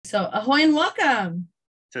So, ahoy and welcome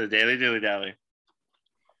to the Daily Dilly Dally,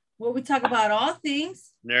 where we talk about all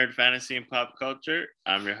things nerd, fantasy, and pop culture.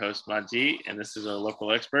 I'm your host, Maji, and this is our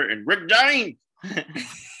local expert, and Rick James.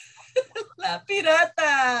 La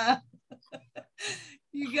Pirata.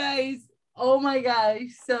 You guys, oh my gosh.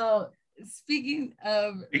 So, speaking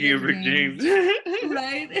of Rick James.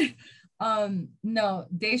 Right? No,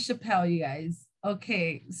 Dave Chappelle, you guys.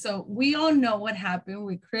 Okay, so we all know what happened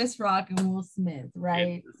with Chris Rock and Will Smith,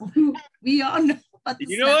 right? Yes. We all know about the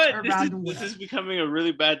this is becoming a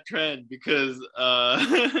really bad trend because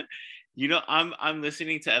I'm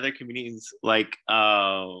listening to other comedians like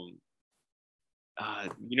Bobby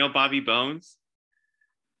Bones.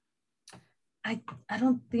 I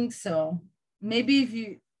don't think so. Maybe if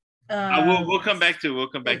you we'll come back to it.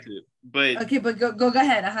 But okay, but go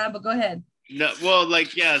ahead. But go ahead. No, well,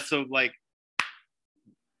 so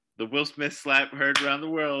the Will Smith slap heard around the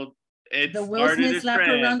world. The Will Smith slap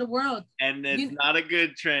heard around the world, and it's not a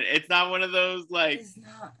good trend. It's not one of those like, it's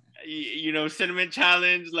not, cinnamon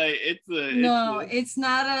challenge. Like it's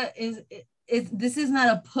not. This is not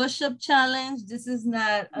a push-up challenge. This is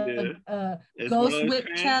not a ghost whip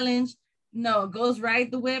challenge. No, ghost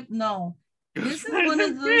ride the whip. No, this is one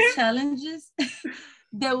of those challenges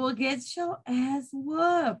that will get your ass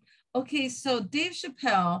whooped. Okay, so Dave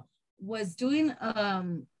Chappelle was doing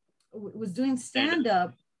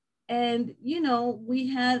stand-up, and we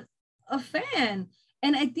had a fan,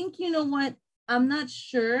 and I think what, I'm not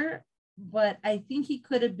sure, but I think he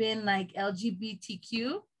could have been like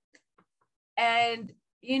LGBTQ, and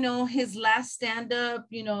his last stand-up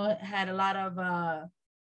had a lot of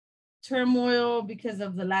turmoil because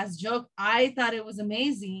of the last joke. I thought it was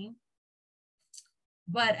amazing,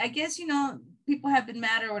 but I guess people have been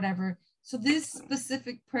mad or whatever. So this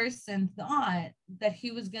specific person thought that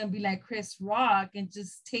he was going to be like Chris Rock and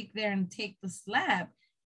just take the slap.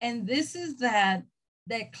 And this is that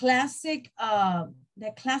classic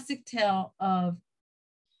tale of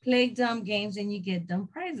play dumb games and you get dumb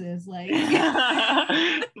prizes. Like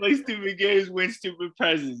play stupid games, win stupid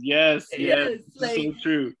prizes. Yes. Like, so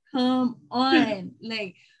true. Come on.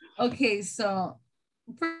 Like, okay, so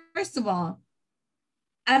first of all,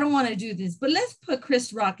 I don't want to do this, but let's put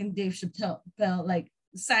Chris Rock and Dave Chappelle like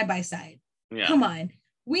side by side. Yeah. Come on.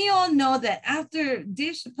 We all know that after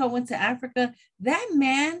Dave Chappelle went to Africa, that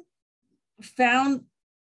man found,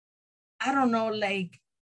 I don't know, like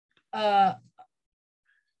a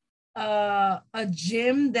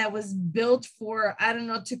gym that was built for, I don't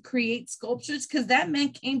know, to create sculptures, because that man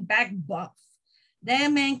came back buff.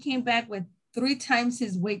 That man came back with 3 times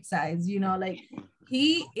his weight size, like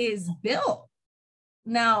he is built.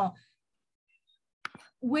 Now,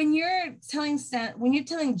 when you're telling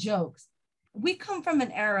jokes, we come from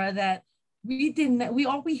an era that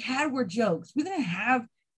all we had were jokes. We didn't have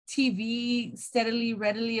TV steadily,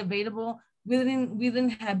 readily available. We didn't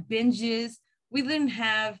have binges. We didn't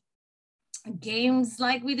have games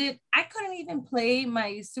like we did. I couldn't even play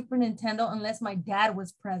my Super Nintendo unless my dad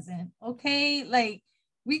was present. Okay, like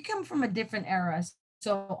we come from a different era,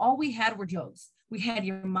 so all we had were jokes. We had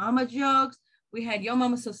your mama jokes. We had your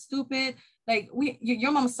mama so stupid. Like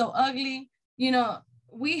your mama's so ugly.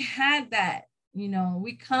 We had that.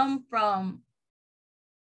 We come from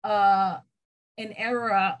an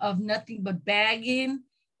era of nothing but bagging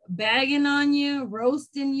on you,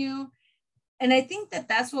 roasting you. And I think that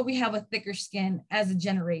that's what we have a thicker skin as a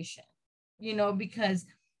generation, because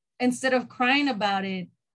instead of crying about it,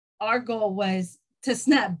 our goal was to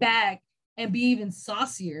snap back and be even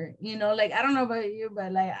saucier. Like, I don't know about you,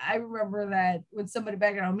 but like, I remember that when somebody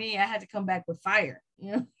backed on me, I had to come back with fire,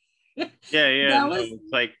 Yeah.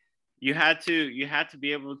 It's like, you had to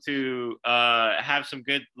be able to have some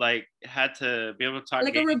good, like, had to be able to talk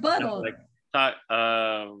like a rebuttal,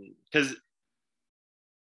 because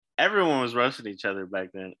everyone was roasting each other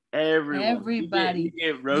back then. Everybody. You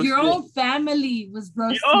get roasted. Your own family was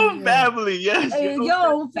roasting. Your own family, yes. Your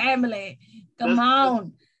own family. Come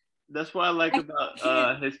on. That's what I like about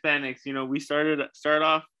Hispanics. We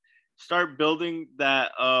start building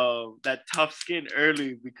that tough skin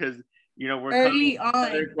early, because we're early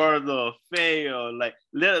on. Gordo, feo, like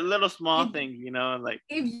little small things. Like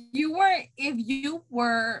if you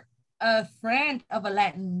were a friend of a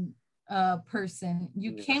Latin person,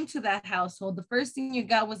 you came to that household, the first thing you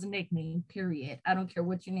got was a nickname, period. I don't care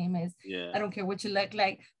what your name is. I don't care what you look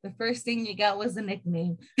like. The first thing you got was a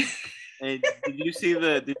nickname. Hey, did you see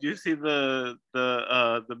the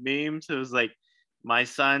memes? It was like, my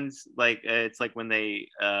son's like, it's like when they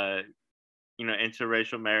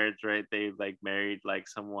interracial marriage, right? They like married like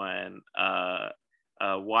someone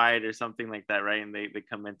White or something like that, right? And they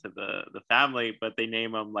come into the family, but they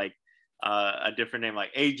name him like a different name,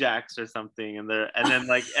 like Ajax or something, and then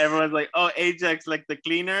like everyone's like, oh, Ajax, like the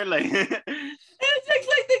cleaner, like Ajax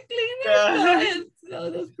like the cleaner. So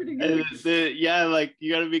that's pretty good. Yeah, like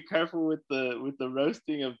you gotta be careful with the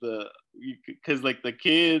roasting of because like the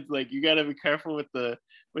kids, like you gotta be careful with the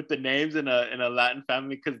names in a Latin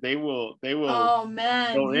family, because they will Oh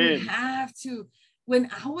man, go you in. have to. When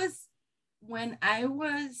I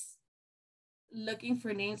was looking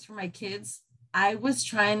for names for my kids, I was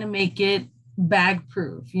trying to make it bag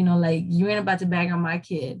proof. Like you ain't about to bag on my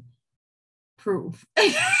kid. Proof.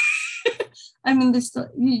 I mean,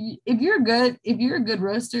 if you're a good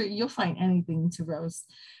roaster, you'll find anything to roast.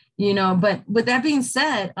 But with that being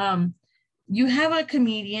said, you have a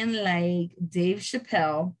comedian like Dave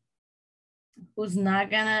Chappelle, who's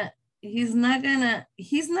not gonna he's not gonna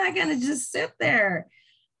just sit there.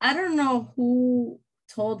 I don't know who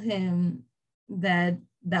told him that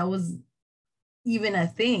was even a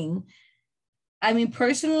thing. I mean,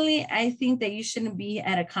 personally, I think that you shouldn't be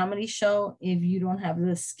at a comedy show if you don't have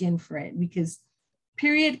the skin for it, because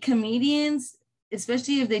period, comedians,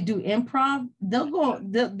 especially if they do improv,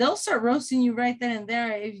 they'll start roasting you right then and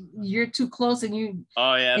there if you're too close and you're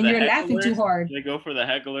laughing too hard. They go for the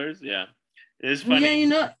hecklers. Yeah, it's funny.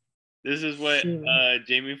 Yeah, this is what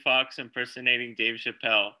Jamie Foxx impersonating Dave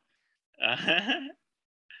Chappelle. All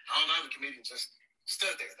the other comedians just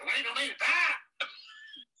stood there. There ain't no need to die.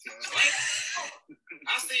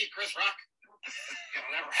 I'll see you, Chris Rock. It'll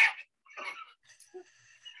never happen.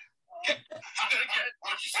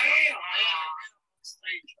 What you saying?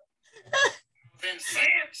 Been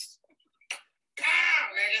saying.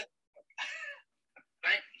 Pow, nigga.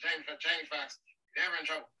 Jamie Foxx. You're ever in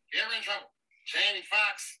trouble. Jamie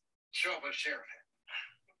Foxx, show up with a sheriff.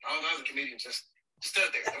 All the other comedians just stood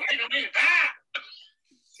there. There ain't no need to die.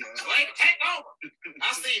 Take over.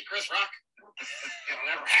 I'll see you, Chris Rock. It'll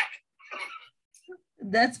never happen.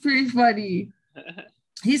 That's pretty funny.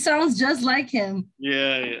 He sounds just like him.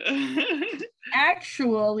 Yeah.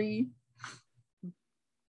 Actually.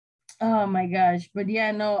 Oh my gosh. But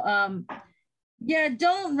yeah, no, yeah,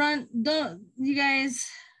 you guys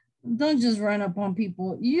don't just run up on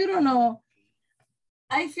people. You don't know.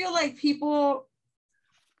 I feel like people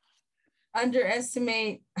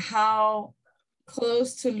underestimate how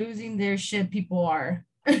close to losing their shit people are.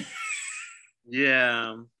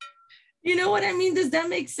 Yeah. You know what I mean? Does that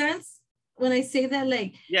make sense when I say that?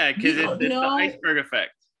 Like, yeah, because it's the iceberg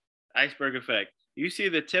effect. Iceberg effect. You see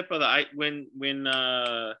the tip of the ice when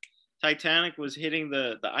Titanic was hitting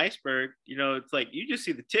the iceberg. It's like you just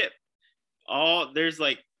see the tip. There's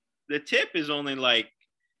like the tip is only like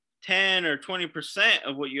 10 or 20%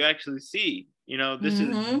 of what you actually see. This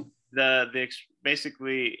is the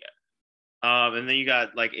basically. And then you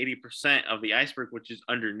got like 80% of the iceberg, which is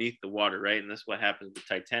underneath the water, right? And that's what happens with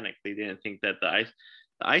Titanic. They didn't think that the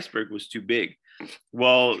iceberg was too big.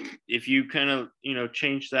 Well, if you kind of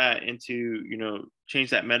change that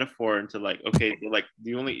metaphor into like, okay, like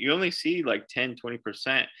you only see like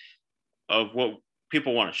 10-20% of what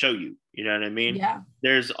people want to show you. You know what I mean? Yeah.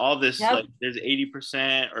 There's all this like there's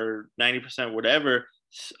 80% or 90% whatever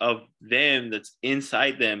of them that's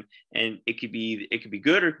inside them, and it could be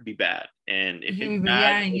good or it could be bad. And if it's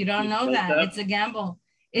bad, you don't know that. It's a gamble.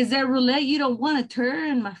 Is that roulette you don't want to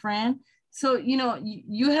turn, my friend? So you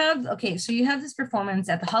have this performance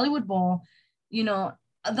at the Hollywood Bowl. The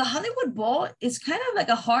Hollywood Bowl is kind of like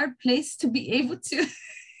a hard place to be able to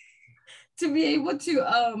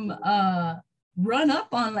run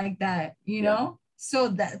up on like that, know. So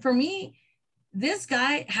that for me, this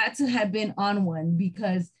guy had to have been on one,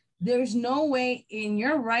 because there's no way in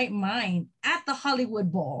your right mind at the Hollywood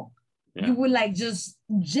Bowl you would like just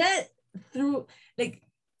jet through. Like,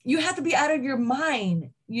 you have to be out of your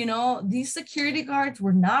mind. These security guards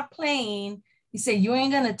were not playing. He said, you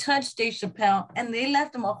ain't gonna touch Dave Chappelle, and they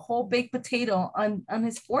left him a whole baked potato on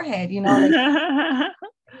his forehead. Like,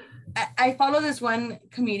 I follow this one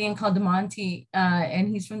comedian called DeMonte, and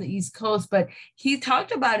he's from the East Coast, but he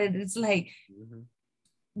talked about it. It's like,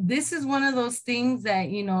 this is one of those things that,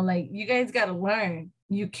 like, you guys got to learn.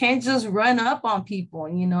 You can't just run up on people,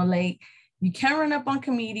 like, you can't run up on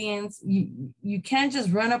comedians. You can't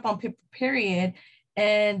just run up on people, period.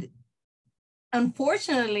 And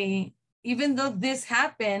unfortunately, even though this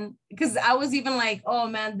happened, because I was even like, oh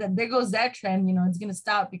man, there goes that trend, it's going to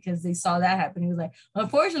stop because they saw that happen. He was like,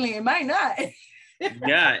 unfortunately, it might not.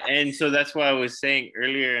 Yeah. And so that's why I was saying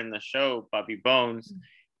earlier in the show, Bobby Bones,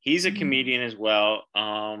 he's a comedian as well.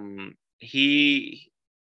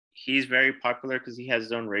 He's very popular because he has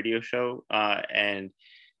his own radio show. And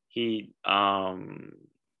he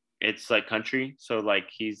it's like country, so like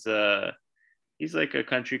he's like a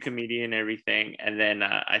country comedian and everything. And then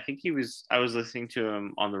I think I was listening to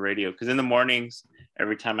him on the radio, because in the mornings,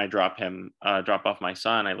 every time I drop off my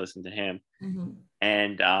son, I listen to him. Mm-hmm.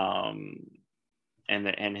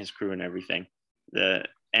 And his crew and everything.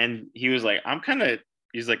 And he was like,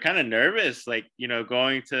 he's like kind of nervous, like, you know,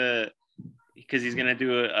 going to, because he's gonna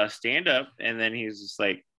do a stand-up. And then he's just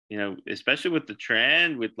like, you know, especially with the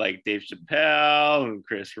trend with like Dave Chappelle and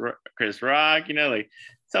Chris Rock, you know, like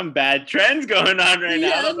some bad trends going on right now.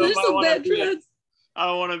 Yeah, there's some bad trends. I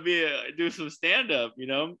don't want to do some stand-up, you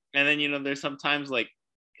know. And then, you know, there's sometimes like,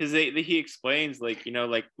 because he explains, like, you know,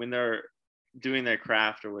 like when they're doing their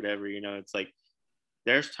craft or whatever, you know, it's like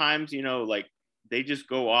there's times, you know, like they just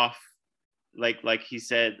go off, like he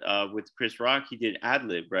said with Chris Rock, he did ad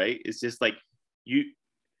lib, right? It's just like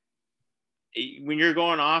when you're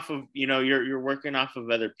going off of, you know, you're working off of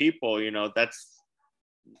other people, you know,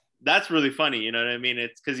 that's really funny, you know what I mean?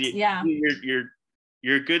 It's because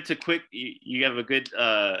you're good to quick, you have a good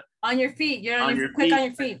on your feet, quick on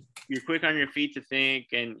your feet. You're quick on your feet to think,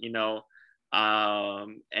 and you know,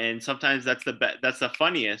 and sometimes that's the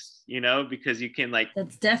funniest, you know, because you can like,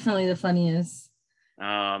 that's definitely the funniest,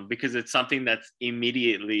 because it's something that's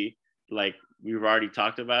immediately like we've already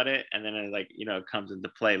talked about it, and then it, like, you know, it comes into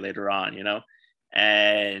play later on, you know.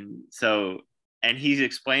 And so, and he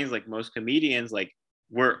explains, like, most comedians, like,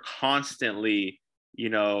 we're constantly, you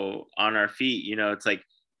know, on our feet, you know. It's like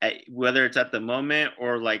whether it's at the moment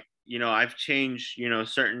or like, you know, I've changed, you know,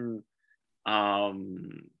 certain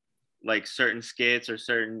like certain skits or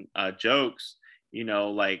certain jokes, you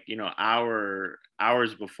know, like, you know,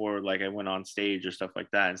 hours before like I went on stage or stuff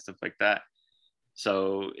like that and stuff like that.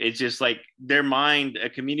 So it's just like a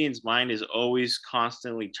comedian's mind is always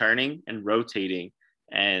constantly turning and rotating.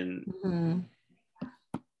 And mm-hmm.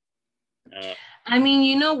 I mean,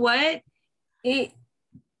 you know what?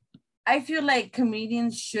 I feel like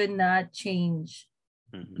comedians should not change,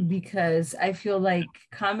 mm-hmm. because I feel like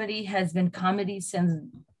comedy has been comedy since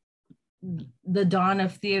the dawn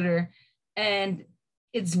of theater, and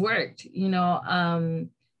it's worked, you know.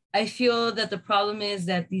 I feel that the problem is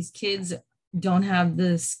that these kids don't have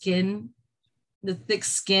the thick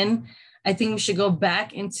skin. I think we should go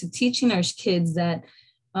back into teaching our kids that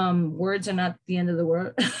words are not the end of the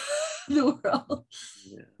world. The world.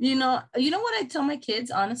 Yeah. You know what I tell my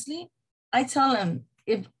kids, honestly? I tell them,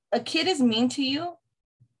 if a kid is mean to you,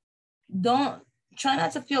 don't try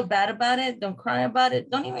not to feel bad about it. Don't cry about it.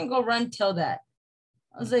 Don't even go run tell that.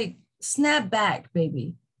 I was like, snap back,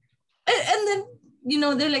 baby. And then, you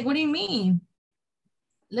know, they're like, what do you mean?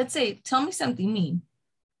 Let's say, tell me something mean.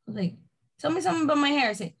 Like, tell me something about my hair.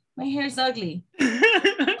 I say, my hair is ugly.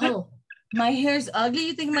 Oh, my hair's ugly?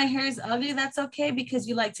 You think my hair is ugly? That's okay, because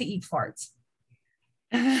you like to eat farts.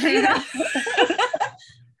 You know?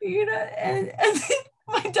 You know, and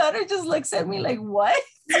my daughter just looks at me like, what?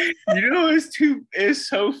 You know, it's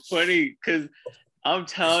so funny, because I'm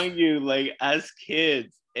telling you, like, as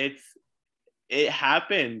kids, it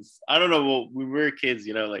happens. I don't know, well, when we were kids,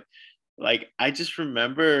 you know, like I just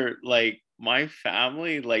remember, like, my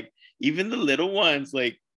family, like, even the little ones,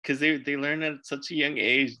 like, because they learn at such a young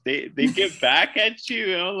age, they get back at you,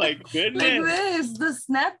 you know, like, goodness. Like this, the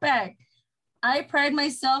snapback. I pride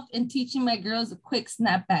myself in teaching my girls a quick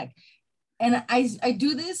snapback. And I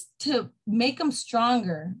do this to make them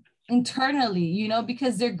stronger internally, you know,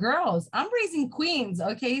 because they're girls. I'm raising queens,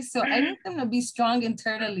 okay? So I need them to be strong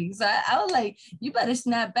internally. So I was like, you better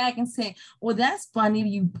snap back and say, well, that's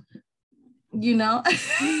funny, you know?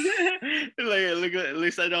 Like, look, at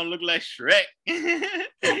least I don't look like Shrek.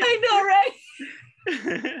 I know,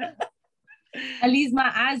 right? At least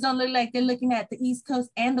my eyes don't look like they're looking at the East Coast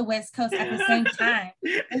and the West Coast at the same time.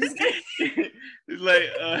 It's like,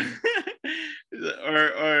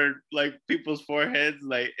 or like people's foreheads,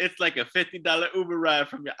 like, it's like a $50 Uber ride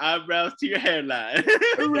from your eyebrows to your hairline.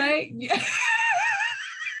 Right? Yeah.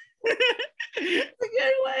 That's a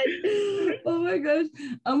good one. Oh my gosh.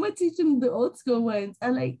 I'm gonna teach them the old school ones.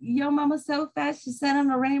 I'm like, yo, mama so fast, she sat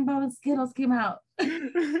on a rainbow and Skittles came out.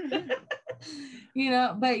 You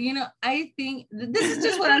know, but you know, I think this is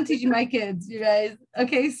just what I'm teaching my kids, you guys.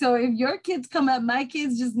 Okay, so if your kids come at my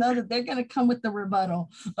kids, just know that they're gonna come with the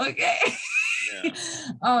rebuttal. Okay.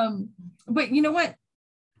 Yeah. But you know what?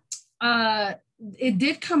 It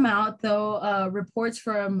did come out though, reports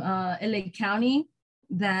from LA County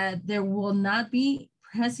that there will not be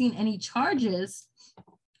pressing any charges,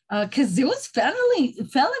 because there was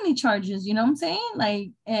felony charges, you know what I'm saying? Like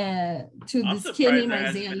to this kid named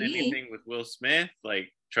Isaiah Lee. Anything with Will Smith,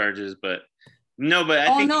 like charges, but No, but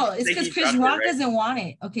I think no, it's because Chris Rock right? doesn't want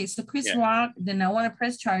it. Okay, so Chris Rock did not want to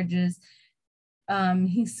press charges.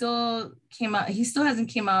 He still came out. He still hasn't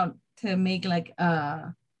came out to make like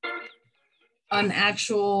an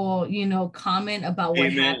actual, you know, comment about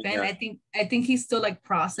what happened. I think he's still like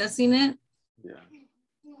processing it. Yeah.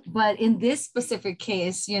 But in this specific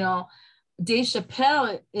case, you know, Dave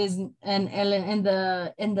Chappelle is in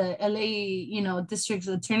the LA, you know, district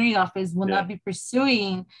attorney office will not be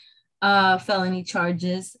pursuing felony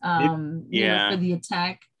charges, you know, for the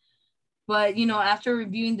attack. But, you know, after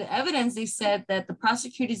reviewing the evidence, they said that the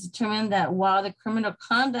prosecutors determined that while the criminal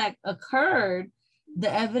conduct occurred,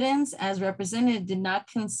 the evidence as represented did not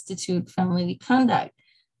constitute felony conduct.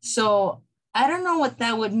 So I don't know what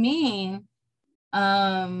that would mean,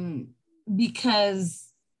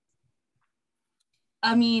 because,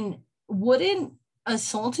 I mean, wouldn't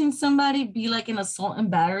assaulting somebody be like an assault and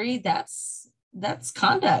battery? That's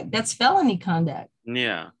conduct. That's felony conduct.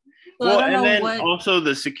 Yeah. So well, and then also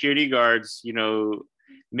the security guards, you know,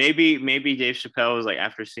 maybe Dave Chappelle was like,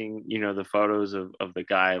 after seeing, you know, the photos of the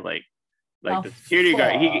guy, like the security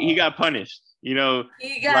guard, he got punished, you know,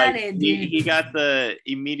 he got it, dude. He got the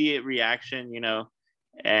immediate reaction, you know,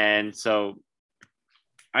 and so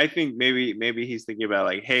I think maybe he's thinking about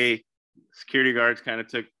like, hey, security guards kind of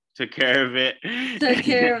took care of it. Took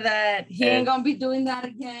care of that. He ain't gonna be doing that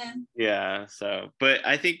again. Yeah. So, but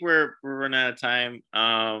I think we're running out of time.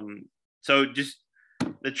 So just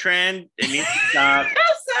the trend, it needs to stop. I'm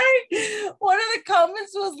sorry. One of the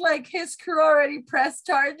comments was like, his crew already pressed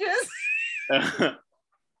charges. I'm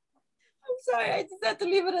sorry. I just have to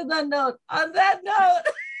leave it on that note. On that note.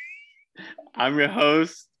 I'm your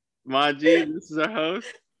host, Maji. This is our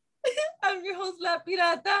host. I'm your host, La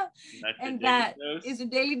Pirata. And that is your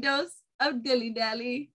daily dose of Dilly Dally.